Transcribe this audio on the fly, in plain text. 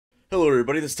Hello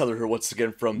everybody, this is Tyler here once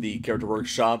again from the Character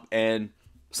Workshop, and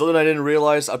something I didn't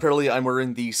realize, apparently I'm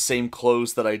wearing the same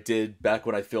clothes that I did back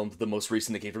when I filmed the most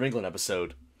recent It Came From England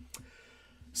episode.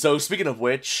 So, speaking of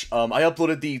which, I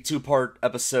uploaded the two-part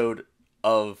episode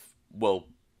of, well,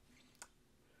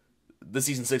 the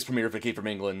Season 6 premiere of It Came From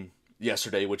England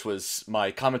yesterday, which was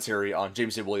my commentary on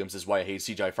James A. Williams' Why I Hate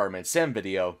CGI Fireman Sam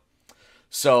video.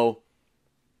 So,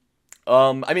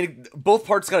 I mean, both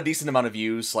parts got a decent amount of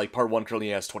views. Like, part 1 currently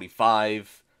has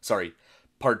 25. Sorry,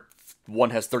 part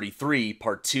 1 has 33.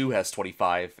 Part 2 has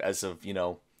 25 as of,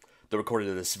 the recording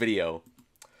of this video.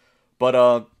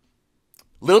 But,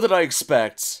 little did I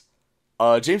expect,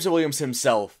 James A. Williams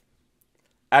himself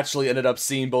actually ended up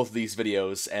seeing both of these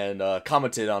videos and,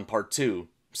 commented on part 2.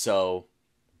 So,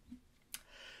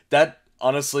 that,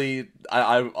 honestly,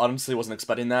 I honestly wasn't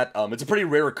expecting that. It's a pretty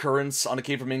rare occurrence on It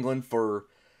Came From England for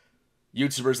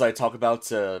YouTubers that I talk about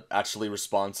to actually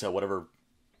respond to whatever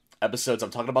episodes I'm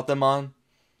talking about them on.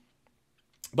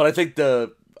 But I think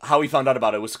how he found out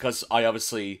about it was because I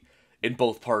obviously, in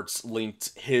both parts, linked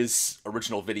his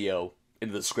original video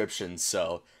in the description,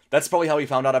 so that's probably how he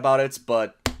found out about it.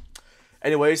 But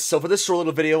anyways, so for this short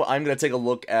little video, I'm going to take a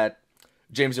look at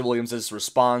James A. Williams'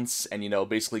 response and,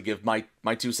 basically give my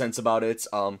 2 cents about it.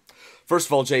 First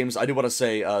of all, James, I do want to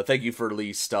say thank you for at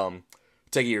least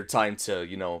taking your time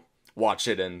to, watch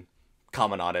it and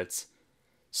comment on it.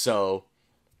 So,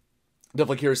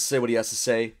 definitely curious to say what he has to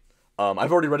say.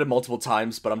 I've already read it multiple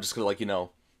times, but I'm just gonna,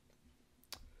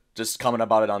 just comment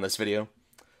about it on this video.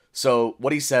 So,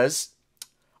 what he says,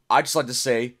 I'd just like to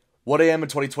say, what I am in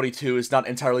 2022 is not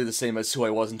entirely the same as who I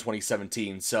was in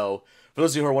 2017. So, for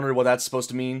those of you who are wondering what that's supposed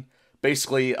to mean,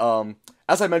 basically,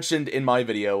 as I mentioned in my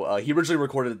video, he originally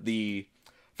recorded the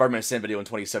Fireman Sam video in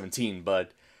 2017,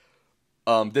 but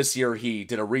this year he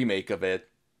did a remake of it,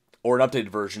 or an updated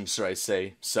version, should I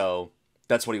say, so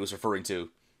that's what he was referring to.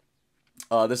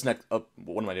 What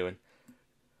am I doing?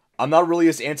 I'm not really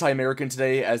as anti-American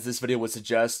today as this video would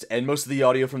suggest, and most of the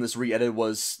audio from this re-edit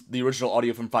was the original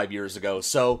audio from 5 years ago,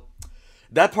 so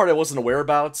that part I wasn't aware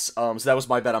about, so that was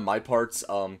my bad on my part.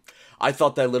 I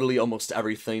thought that literally almost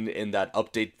everything in that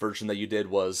update version that you did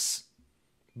was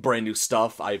brand new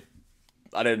stuff. I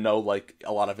didn't know, like,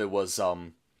 a lot of it was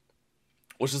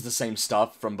just the same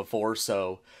stuff from before,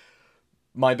 so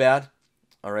my bad.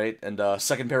 Alright, and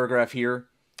second paragraph here.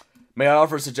 May I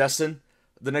offer a suggestion?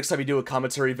 The next time you do a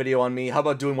commentary video on me, how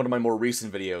about doing one of my more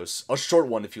recent videos? A short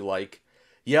one if you like.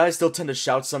 Yeah, I still tend to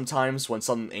shout sometimes when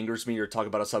something angers me or talk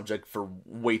about a subject for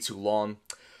way too long,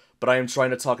 but I am trying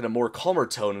to talk in a more calmer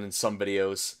tone in some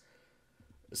videos.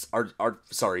 I'm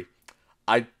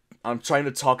trying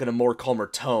to talk in a more calmer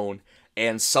tone,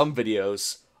 and some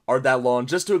videos are that long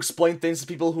just to explain things to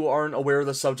people who aren't aware of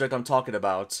the subject I'm talking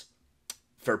about.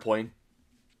 Fair point.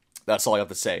 That's all I have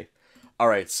to say.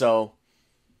 Alright, so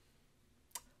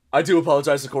I do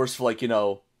apologize, of course, for,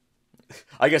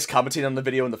 I guess commenting on the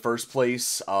video in the first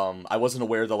place. I wasn't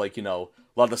aware that, a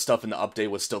lot of the stuff in the update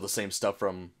was still the same stuff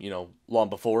from, long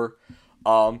before.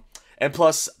 And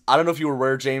plus, I don't know if you were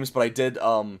aware, James, but I did,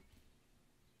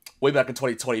 way back in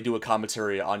 2020, do a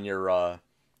commentary on your,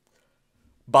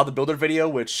 Bob the Builder video,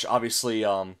 which, obviously,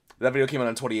 that video came out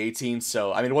in 2018,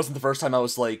 so, I mean, it wasn't the first time I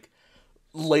was, late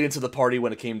into the party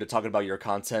when it came to talking about your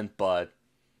content, but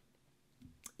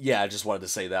yeah, I just wanted to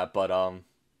say that, but,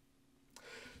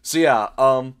 so yeah,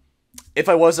 if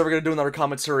I was ever going to do another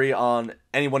commentary on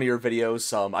any one of your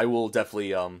videos, I will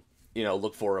definitely,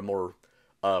 look for a more,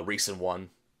 recent one,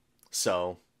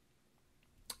 so,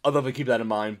 I'll definitely keep that in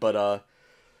mind, but,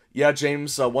 yeah,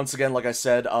 James, once again, like I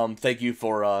said, thank you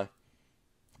for,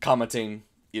 commenting,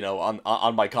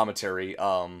 on my commentary,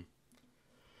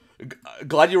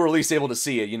 glad you were at least able to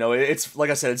see it, it's,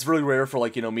 like I said, it's really rare for,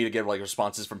 me to get,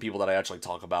 responses from people that I actually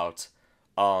talk about.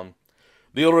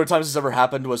 The only times this ever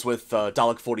happened was with,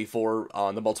 Dalek44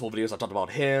 on the multiple videos I talked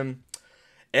about him,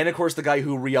 and, of course, the guy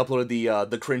who re-uploaded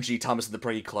the cringy Thomas and the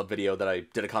Preggy Club video that I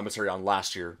did a commentary on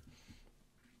last year.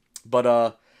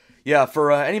 But, yeah,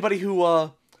 for, anybody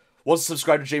who, wants to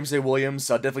subscribe to James A. Williams,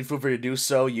 definitely feel free to do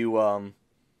so. You,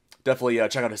 definitely,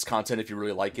 check out his content if you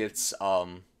really like it,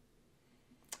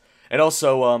 and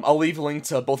also, I'll leave a link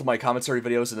to both of my commentary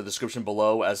videos in the description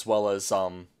below, as well as,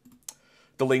 the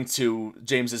link to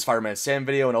James's Fireman Sam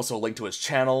video, and also a link to his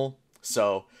channel.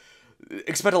 So,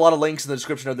 expect a lot of links in the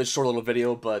description of this short little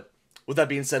video, but with that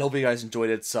being said, hope you guys enjoyed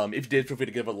it. If you did, feel free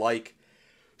to give it a like.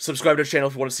 Subscribe to the channel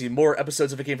if you want to see more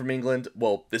episodes of It Came From England.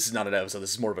 Well, this is not an episode,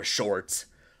 this is more of a short.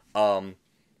 And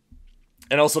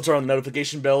also turn on the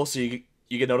notification bell so you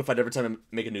get notified every time I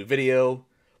make a new video,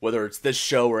 whether it's this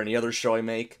show or any other show I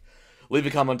make. Leave a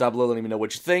comment down below letting me know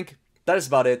what you think. that is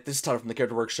about it. This is Tyler from the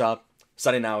Character Workshop,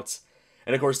 signing out.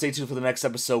 And of course, stay tuned for the next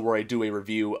episode where I do a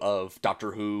review of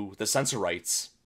Doctor Who, The Censor Rights.